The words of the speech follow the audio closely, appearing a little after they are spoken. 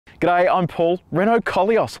G'day, I'm Paul. Renault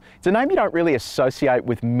Koleos. It's a name you don't really associate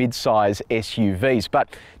with mid-size SUVs,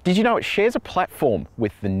 but did you know it shares a platform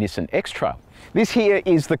with the Nissan X-Trail? This here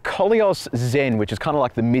is the Koleos Zen, which is kind of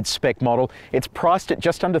like the mid-spec model. It's priced at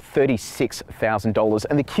just under $36,000.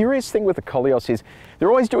 And the curious thing with the Koleos is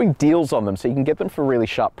they're always doing deals on them, so you can get them for really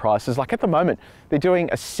sharp prices. Like at the moment, they're doing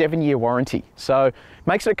a 7-year warranty. So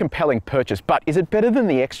makes it a compelling purchase. But is it better than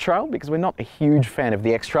the X-Trail? Because we're not a huge fan of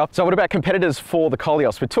the X-Trail. So what about competitors for the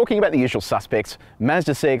Koleos? We're talking about the usual suspects: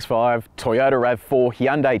 Mazda CX-5, Toyota RAV4,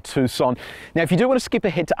 Hyundai Tucson. Now, if you do want to skip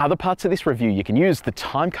ahead to other parts of this review, you can use the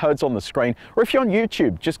time codes on the screen, or if you're on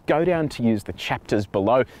YouTube, just go down to use the chapters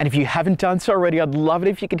below. And if you haven't done so already, I'd love it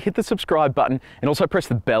if you could hit the subscribe button and also press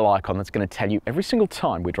the bell icon. That's going to tell you every single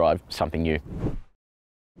time we drive something new.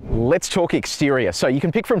 Let's talk exterior. So you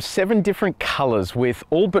can pick from 7 different colors, with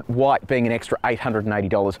all but white being an extra $880.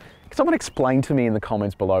 Can someone explain to me in the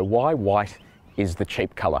comments below why white is the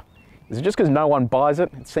cheap color? Is it just because no one buys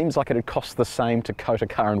it? It seems like it'd cost the same to coat a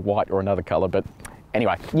car in white or another color, but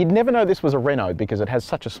anyway, you'd never know this was a Renault because it has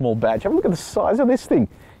such a small badge. Have a look at the size of this thing.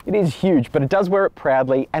 It is huge, but it does wear it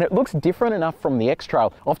proudly, and it looks different enough from the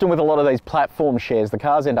X-Trail. Often with a lot of these platform shares, the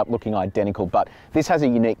cars end up looking identical, but this has a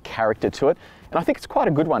unique character to it, and I think it's quite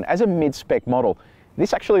a good one. As a mid-spec model,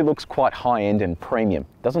 this actually looks quite high-end and premium.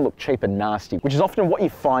 It doesn't look cheap and nasty, which is often what you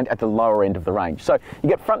find at the lower end of the range. So you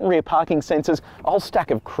get front and rear parking sensors, a whole stack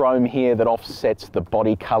of chrome here that offsets the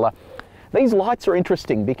body color. These lights are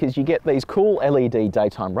interesting because you get these cool LED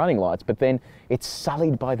daytime running lights, but then it's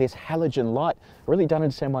sullied by this halogen light. I really don't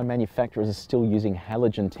understand why manufacturers are still using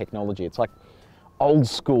halogen technology. It's like old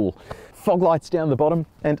school. Fog lights down the bottom,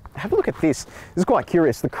 and have a look at this. This is quite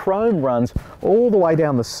curious. The chrome runs all the way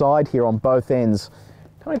down the side here on both ends.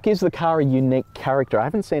 Kind of gives the car a unique character. I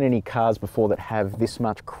haven't seen any cars before that have this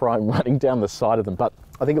much chrome running down the side of them, but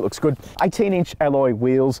I think it looks good. 18-inch alloy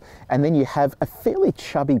wheels, and then you have a fairly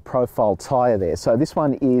chubby profile tyre there. So this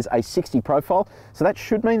one is a 60 profile, so that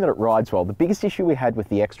should mean that it rides well. The biggest issue we had with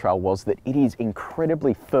the X-Trail was that it is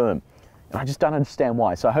incredibly firm, and I just don't understand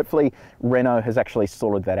why. So hopefully Renault has actually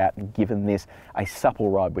sorted that out and given this a supple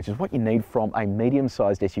ride, which is what you need from a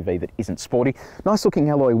medium-sized SUV that isn't sporty. Nice looking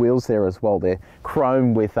alloy wheels there as well. They're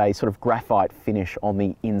chrome with a sort of graphite finish on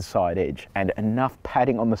the inside edge, and enough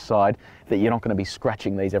padding on the side that you're not going to be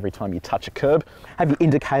scratching these every time you touch a curb. Have your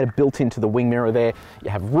indicator built into the wing mirror there. You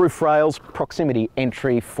have roof rails, proximity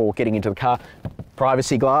entry for getting into the car,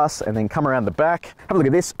 privacy glass, and then come around the back. Have a look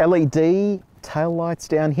at this, LED tail lights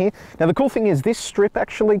down here. Now the cool thing is this strip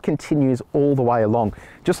actually continues all the way along.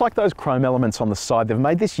 Just like those chrome elements on the side, they've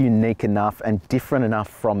made this unique enough and different enough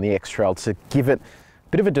from the X-Trail to give it a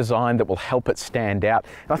bit of a design that will help it stand out.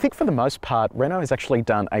 And I think for the most part, Renault has actually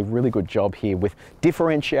done a really good job here with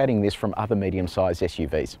differentiating this from other medium-sized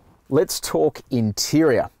SUVs. Let's talk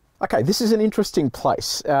interior. Okay, this is an interesting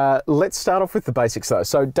place. Let's start off with the basics though.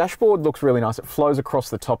 So dashboard looks really nice. It flows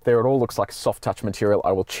across the top there. It all looks like soft touch material.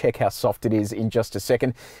 I will check how soft it is in just a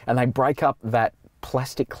second. And they break up that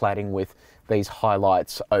plastic cladding with these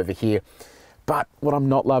highlights over here. But what I'm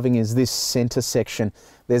not loving is this center section.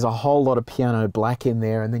 There's a whole lot of piano black in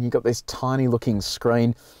there, and then you've got this tiny looking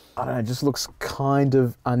screen. I don't know, it just looks kind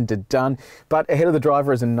of underdone. But ahead of the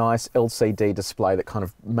driver is a nice LCD display that kind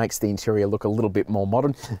of makes the interior look a little bit more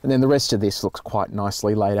modern. And then the rest of this looks quite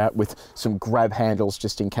nicely laid out with some grab handles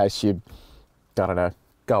just in case you, I don't know,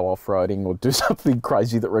 go off-roading or do something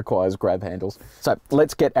crazy that requires grab handles. So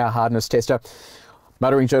let's get our hardness tester.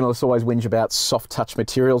 Motoring journalists always whinge about soft touch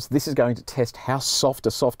materials. This is going to test how soft a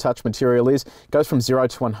soft touch material is. It goes from 0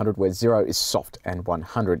 to 100, where 0 is soft and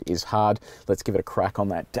 100 is hard. Let's give it a crack on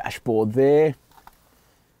that dashboard there.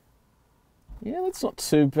 Yeah, that's not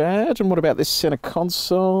too bad. And what about this center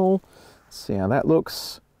console? Let's see how that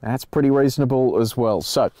looks. That's pretty reasonable as well.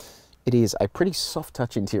 So it is a pretty soft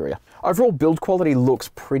touch interior. Overall build quality looks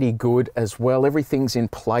pretty good as well. Everything's in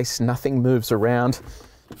place, nothing moves around.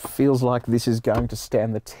 Feels like this is going to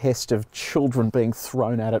stand the test of children being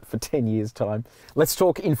thrown at it for 10 years' time. Let's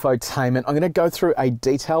talk infotainment. I'm going to go through a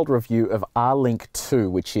detailed review of R-Link 2,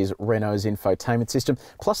 which is Renault's infotainment system,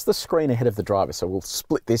 plus the screen ahead of the driver. So we'll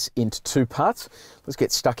split this into 2 parts. Let's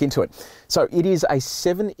get stuck into it. So it is a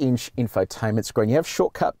 7-inch infotainment screen. You have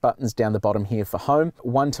shortcut buttons down the bottom here for home,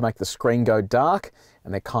 one to make the screen go dark,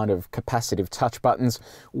 and they're kind of capacitive touch buttons,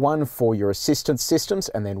 one for your assistance systems,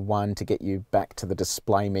 and then one to get you back to the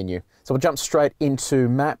display menu. So we'll jump straight into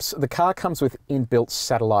maps. The car comes with inbuilt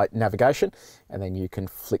satellite navigation, and then you can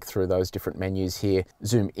flick through those different menus here,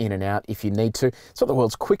 zoom in and out if you need to. It's not the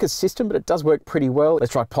world's quickest system, but it does work pretty well.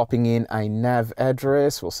 Let's try popping in a nav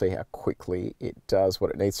address. We'll see how quickly it does what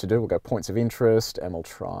it needs to do. We'll go points of interest, and we'll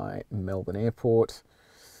try Melbourne Airport.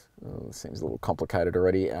 Oh, this seems a little complicated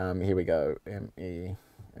already. Here we go. M-E-L-B-O-U-R-N-E.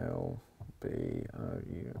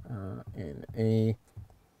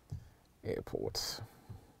 Airport.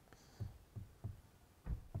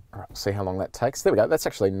 All right, we'll see how long that takes. There we go. That's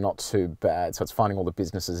actually not too bad. So it's finding all the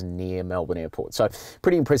businesses near Melbourne Airport. So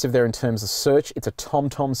pretty impressive there in terms of search. It's a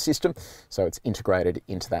TomTom system, so it's integrated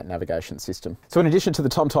into that navigation system. So in addition to the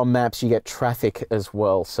TomTom maps, you get traffic as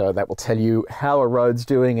well. So that will tell you how a road's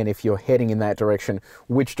doing, and if you're heading in that direction,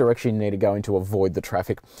 which direction you need to go in to avoid the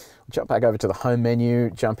traffic. Jump back over to the home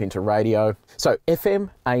menu, jump into radio. So FM,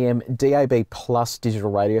 AM, DAB plus digital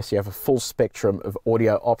radio, so you have a full spectrum of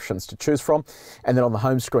audio options to choose from. And then on the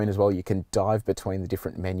home screen as well, you can dive between the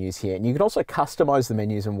different menus here. And you can also customize the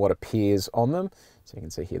menus and what appears on them. So you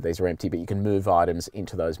can see here, these are empty, but you can move items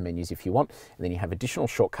into those menus if you want. And then you have additional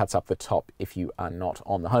shortcuts up the top if you are not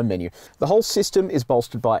on the home menu. The whole system is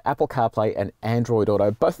bolstered by Apple CarPlay and Android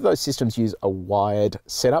Auto. Both of those systems use a wired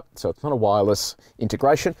setup, so it's not a wireless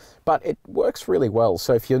integration, but it works really well.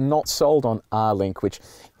 So if you're not sold on R-Link, which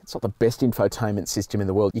it's not the best infotainment system in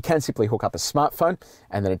the world, you can simply hook up a smartphone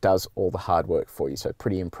and then it does all the hard work for you. So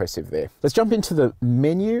pretty impressive there. Let's jump into the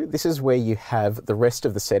menu. This is where you have the rest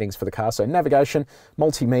of the settings for the car. So navigation,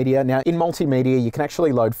 multimedia. Now in multimedia, you can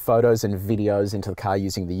actually load photos and videos into the car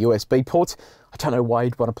using the USB ports. I don't know why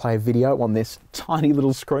you'd want to play a video on this tiny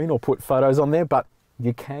little screen or put photos on there, but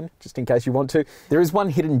you can, just in case you want to. There is one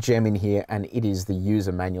hidden gem in here, and it is the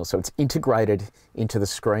user manual. So it's integrated into the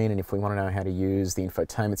screen, and if we want to know how to use the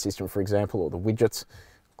infotainment system, for example, or the widgets,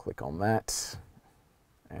 click on that,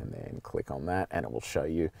 and then click on that, and it will show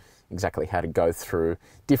you exactly how to go through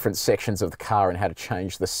different sections of the car and how to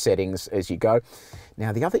change the settings as you go.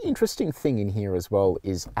 Now, the other interesting thing in here as well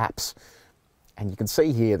is apps. And you can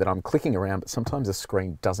see here that I'm clicking around, but sometimes the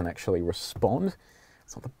screen doesn't actually respond.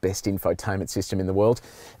 It's not the best infotainment system in the world.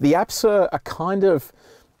 The apps are kind of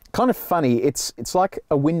funny. It's like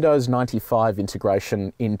a Windows 95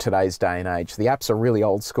 integration in today's day and age. The apps are really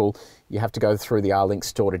old school. You have to go through the R-Link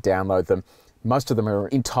store to download them. Most of them are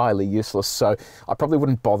entirely useless, so I probably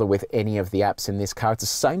wouldn't bother with any of the apps in this car. It's the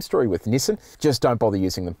same story with Nissan, just don't bother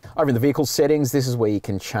using them. Over in the vehicle settings, this is where you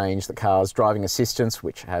can change the car's driving assistance,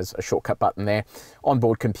 which has a shortcut button there.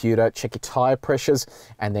 Onboard computer, check your tyre pressures,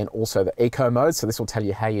 and then also the eco mode. So this will tell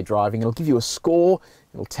you how you're driving. It'll give you a score.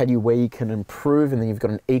 It'll tell you where you can improve, and then you've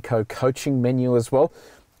got an eco coaching menu as well.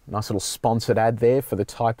 Nice little sponsored ad there for the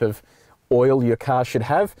type of oil your car should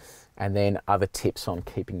have. And then other tips on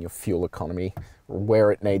keeping your fuel economy where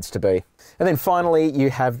it needs to be. And then finally, you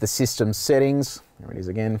have the system settings. There it is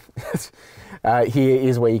again. Here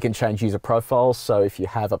is where you can change user profiles. So if you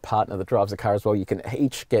have a partner that drives the car as well, you can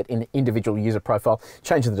each get an individual user profile,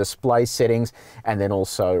 change the display settings, and then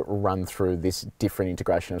also run through this different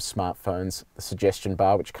integration of smartphones, the suggestion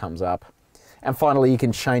bar, which comes up. And finally, you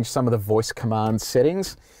can change some of the voice command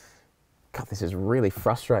settings. God, this is really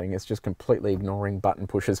frustrating. It's just completely ignoring button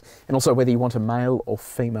pushes. And also whether you want a male or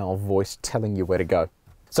female voice telling you where to go.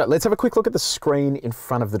 So let's have a quick look at the screen in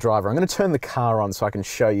front of the driver. I'm going to turn the car on so I can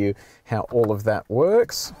show you how all of that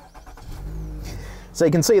works. So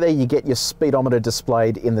you can see there you get your speedometer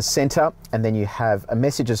displayed in the center, and then you have a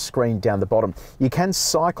messages screen down the bottom. You can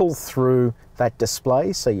cycle through that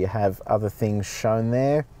display, so you have other things shown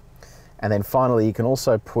there. And then finally, you can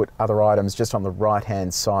also put other items just on the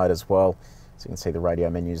right-hand side as well. So you can see the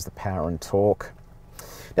radio menus, the power and torque.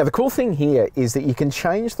 Now, the cool thing here is that you can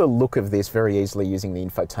change the look of this very easily using the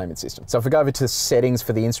infotainment system. So if we go over to settings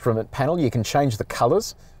for the instrument panel, you can change the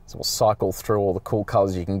colors. So we'll cycle through all the cool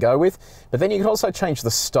colors you can go with. But then you can also change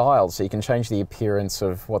the style. So you can change the appearance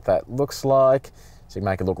of what that looks like. So you can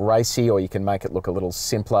make it look racy, or you can make it look a little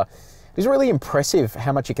simpler. It's really impressive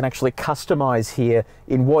how much you can actually customize here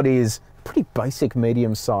in what is pretty basic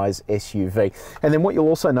medium-sized SUV. And then what you'll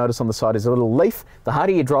also notice on the side is a little leaf. The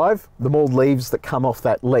harder you drive, the more leaves that come off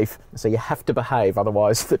that leaf. So you have to behave,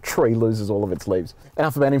 otherwise the tree loses all of its leaves.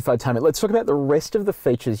 Enough about infotainment. Let's talk about the rest of the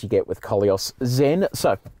features you get with Koleos Zen.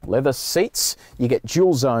 So leather seats, you get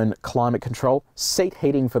dual zone climate control, seat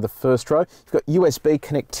heating for the first row. You've got USB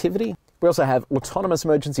connectivity. We also have autonomous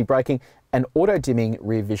emergency braking and auto-dimming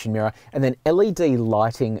rear vision mirror, and then LED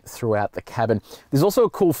lighting throughout the cabin. There's also a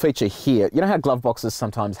cool feature here. You know how glove boxes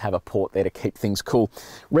sometimes have a port there to keep things cool?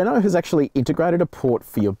 Renault has actually integrated a port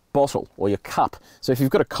for your bottle or your cup. So if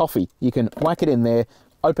you've got a coffee, you can whack it in there,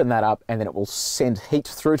 open that up, and then it will send heat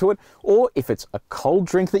through to it. Or if it's a cold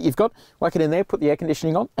drink that you've got, whack it in there, put the air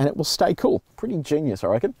conditioning on, and it will stay cool. Pretty genius, I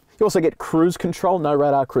reckon. You also get cruise control, no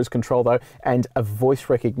radar cruise control though, and a voice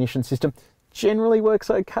recognition system. Generally works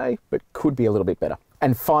okay, but could be a little bit better.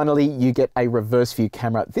 And finally, you get a reverse view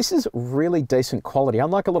camera. This is really decent quality.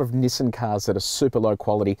 Unlike a lot of Nissan cars that are super low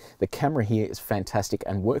quality, the camera here is fantastic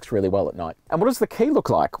and works really well at night. And what does the key look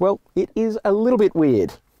like? Well, it is a little bit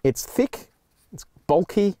weird. It's thick, it's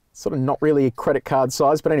bulky, sort of not really a credit card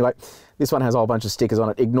size, but anyway, this one has a whole bunch of stickers on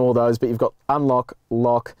it. Ignore those, but you've got unlock,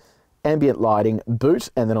 lock, ambient lighting, boot,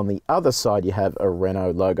 and then on the other side you have a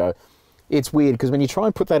Renault logo. It's weird because when you try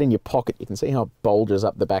and put that in your pocket, you can see how it bulges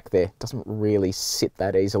up the back there. It doesn't really sit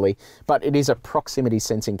that easily, but it is a proximity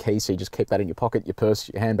sensing key, so you just keep that in your pocket, your purse,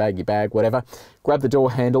 your handbag, your bag, whatever. Grab the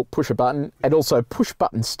door handle, push a button, and also push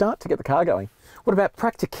button start to get the car going. What about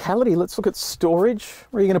practicality? Let's look at storage.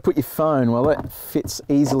 Where are you going to put your phone? Well, it fits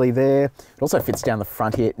easily there. It also fits down the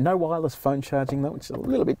front here. No wireless phone charging though, which is a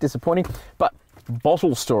little bit disappointing, but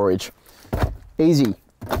bottle storage. Easy,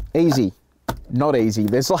 easy. Not easy.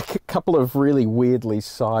 There's like a couple of really weirdly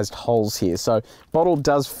sized holes here. So bottle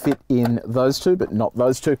does fit in those two, but not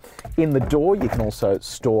those two. In the door, you can also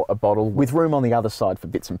store a bottle with room on the other side for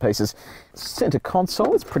bits and pieces. Center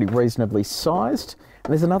console is pretty reasonably sized.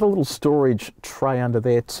 And there's another little storage tray under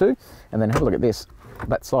there too. And then have a look at this.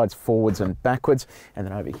 That slides forwards and backwards. And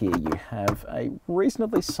then over here you have a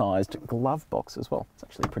reasonably sized glove box as well. It's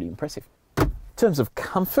actually pretty impressive. In terms of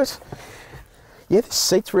comfort, yeah, this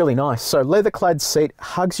seat's really nice. So leather-clad seat,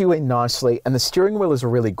 hugs you in nicely, and the steering wheel is a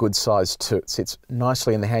really good size too. It sits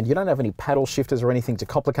nicely in the hand. You don't have any paddle shifters or anything to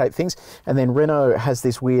complicate things. And then Renault has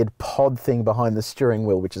this weird pod thing behind the steering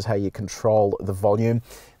wheel, which is how you control the volume.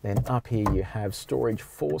 Then up here you have storage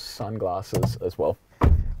for sunglasses as well.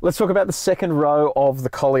 Let's talk about the second row of the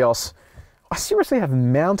Koleos. I seriously have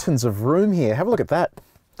mountains of room here. Have a look at that.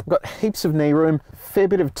 I've got heaps of knee room, fair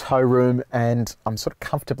bit of toe room, and I'm sort of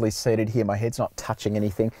comfortably seated here. My head's not touching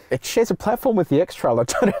anything. It shares a platform with the X-Trail. I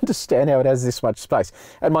don't understand how it has this much space.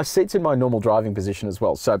 And my seat's in my normal driving position as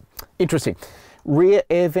well. So interesting. Rear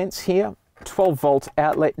air vents here, 12-volt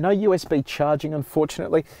outlet, no USB charging,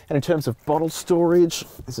 unfortunately. And in terms of bottle storage,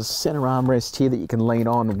 there's a center armrest here that you can lean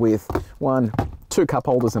on with two cup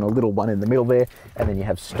holders and a little one in the middle there. And then you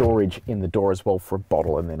have storage in the door as well for a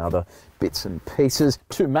bottle and then other bits and pieces.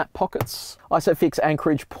 Two map pockets, ISOFIX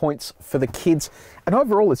anchorage points for the kids. And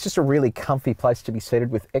overall, it's just a really comfy place to be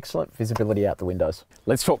seated with excellent visibility out the windows.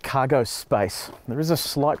 Let's talk cargo space. There is a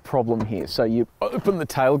slight problem here. So you open the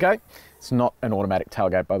tailgate. It's not an automatic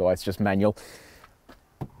tailgate, by the way, it's just manual.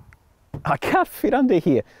 I can't fit under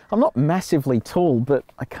here. I'm not massively tall, but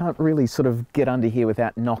I can't really sort of get under here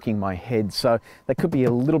without knocking my head. So that could be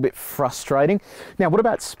a little bit frustrating. Now, what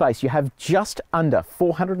about space? You have just under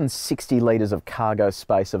 460 litres of cargo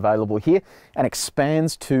space available here and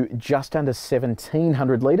expands to just under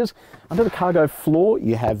 1,700 litres. Under the cargo floor,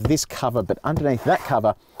 you have this cover, but underneath that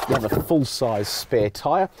cover, you have a full-size spare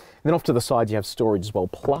tyre. And then off to the side, you have storage as well,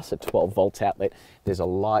 plus a 12-volt outlet. There's a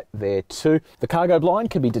light there too. The cargo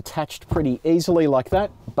blind can be detached pretty easily like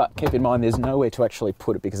that, but keep in mind there's nowhere to actually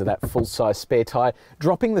put it because of that full-size spare tyre.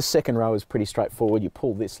 Dropping the second row is pretty straightforward. You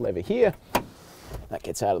pull this lever here, that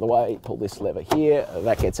gets out of the way. Pull this lever here,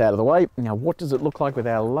 that gets out of the way. Now, what does it look like with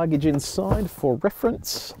our luggage inside for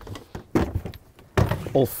reference?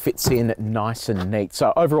 All fits in nice and neat.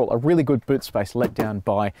 So overall, a really good boot space let down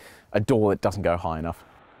by a door that doesn't go high enough.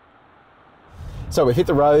 So we've hit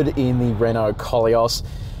the road in the Renault Koleos.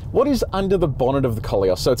 What is under the bonnet of the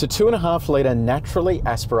Koleos? So it's a 2.5 litre naturally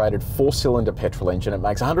aspirated 4-cylinder petrol engine. It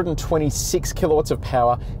makes 126 kilowatts of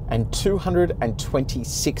power and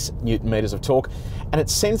 226 Newton meters of torque. And it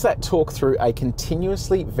sends that torque through a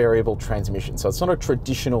continuously variable transmission. So it's not a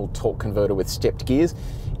traditional torque converter with stepped gears.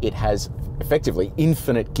 It has effectively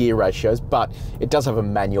infinite gear ratios, but it does have a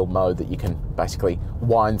manual mode that you can basically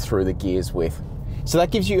wind through the gears with. So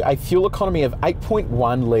that gives you a fuel economy of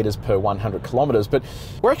 8.1 litres per 100 kilometres, but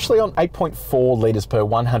we're actually on 8.4 litres per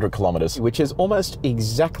 100 kilometres, which is almost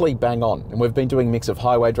exactly bang on. And we've been doing a mix of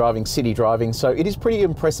highway driving, city driving, so it is pretty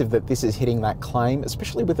impressive that this is hitting that claim,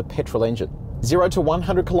 especially with a petrol engine. 0 to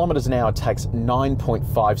 100 kilometres an hour takes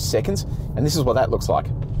 9.5 seconds, and this is what that looks like.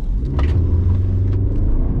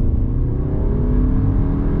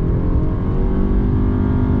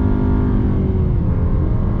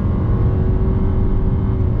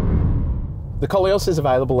 The Koleos is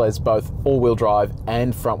available as both all-wheel drive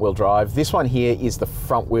and front-wheel drive. This one here is the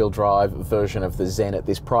front-wheel drive version of the Zen at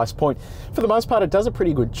this price point. For the most part, it does a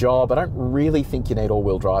pretty good job. I don't really think you need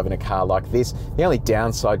all-wheel drive in a car like this. The only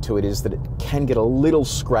downside to it is that it can get a little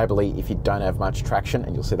scrabbly if you don't have much traction,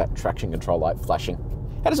 and you'll see that traction control light flashing.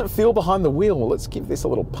 How does it feel behind the wheel? Well, let's give this a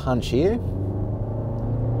little punch here.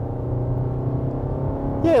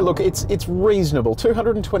 Yeah, look, it's reasonable.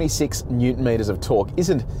 226 Newton meters of torque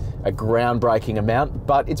isn't a groundbreaking amount,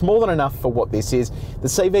 but it's more than enough for what this is. The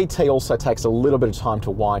CVT also takes a little bit of time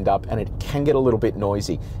to wind up, and it can get a little bit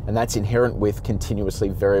noisy, and that's inherent with continuously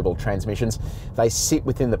variable transmissions. They sit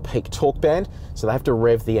within the peak torque band, so they have to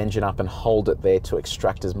rev the engine up and hold it there to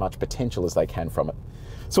extract as much potential as they can from it.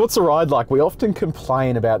 So what's the ride like? We often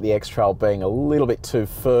complain about the X-Trail being a little bit too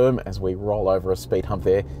firm as we roll over a speed hump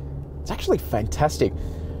there. It's actually fantastic.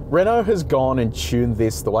 Renault has gone and tuned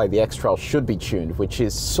this the way the X-Trail should be tuned, which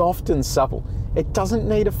is soft and supple. It doesn't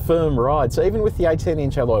need a firm ride, so even with the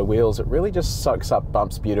 18-inch alloy wheels, it really just soaks up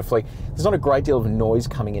bumps beautifully. There's not a great deal of noise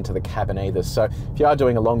coming into the cabin either, so if you are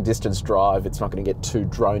doing a long distance drive, it's not going to get too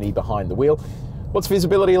droney behind the wheel. What's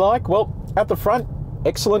visibility like? Well, at the front,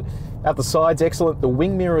 excellent. Out the sides, excellent. The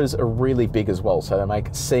wing mirrors are really big as well, so they make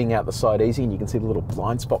seeing out the side easy, and you can see the little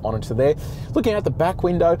blind spot monitor there. Looking out the back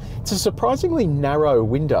window, it's a surprisingly narrow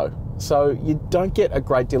window, so you don't get a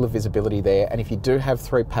great deal of visibility there, and if you do have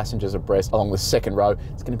 3 passengers abreast along the second row,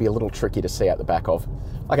 it's going to be a little tricky to see out the back of.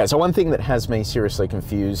 Okay, so one thing that has me seriously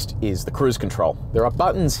confused is the cruise control. There are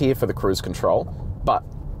buttons here for the cruise control, but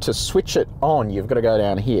to switch it on, you've got to go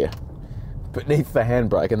down here beneath the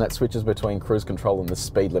handbrake, and that switches between cruise control and the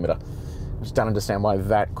speed limiter. I just don't understand why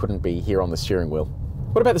that couldn't be here on the steering wheel.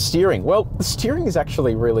 What about the steering? Well, the steering is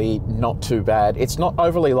actually really not too bad. It's not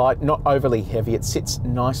overly light, not overly heavy. It sits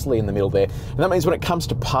nicely in the middle there. And that means when it comes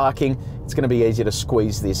to parking, it's going to be easier to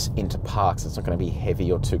squeeze this into parks. It's not going to be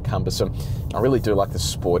heavy or too cumbersome. I really do like the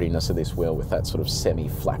sportiness of this wheel with that sort of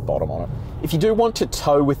semi-flat bottom on it. If you do want to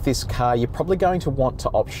tow with this car, you're probably going to want to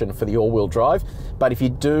option for the all-wheel drive. But if you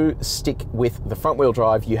do stick with the front-wheel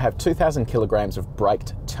drive, you have 2,000 kilograms of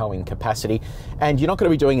braked towing capacity, and you're not going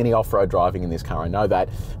to be doing any off-road driving in this car, I know that.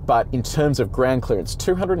 But in terms of ground clearance,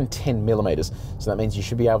 210 millimeters. So that means you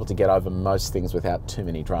should be able to get over most things without too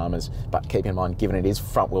many dramas. But keep in mind, given it is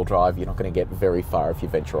front-wheel drive, you're not going to get very far if you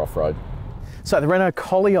venture off-road. So the Renault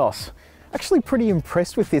Koleos. Actually pretty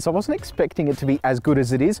impressed with this. I wasn't expecting it to be as good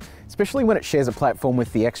as it is, especially when it shares a platform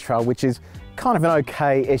with the X-Trail, which is kind of an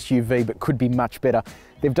okay SUV, but could be much better.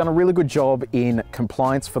 They've done a really good job in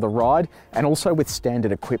compliance for the ride and also with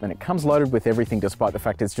standard equipment. It comes loaded with everything despite the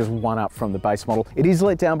fact it's just one up from the base model. It is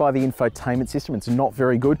let down by the infotainment system. It's not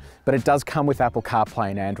very good, but it does come with Apple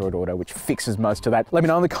CarPlay and Android Auto, which fixes most of that. Let me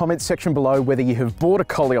know in the comments section below whether you have bought a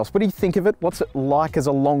Koleos. What do you think of it? What's it like as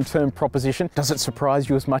a long-term proposition? Does it surprise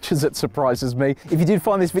you as much as it surprises me? If you did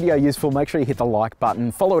find this video useful, make sure you hit the like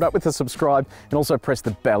button, follow it up with a subscribe, and also press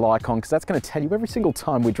the bell icon, because that's going to tell you every single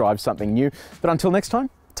time we drive something new. But until next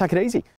time, take it easy.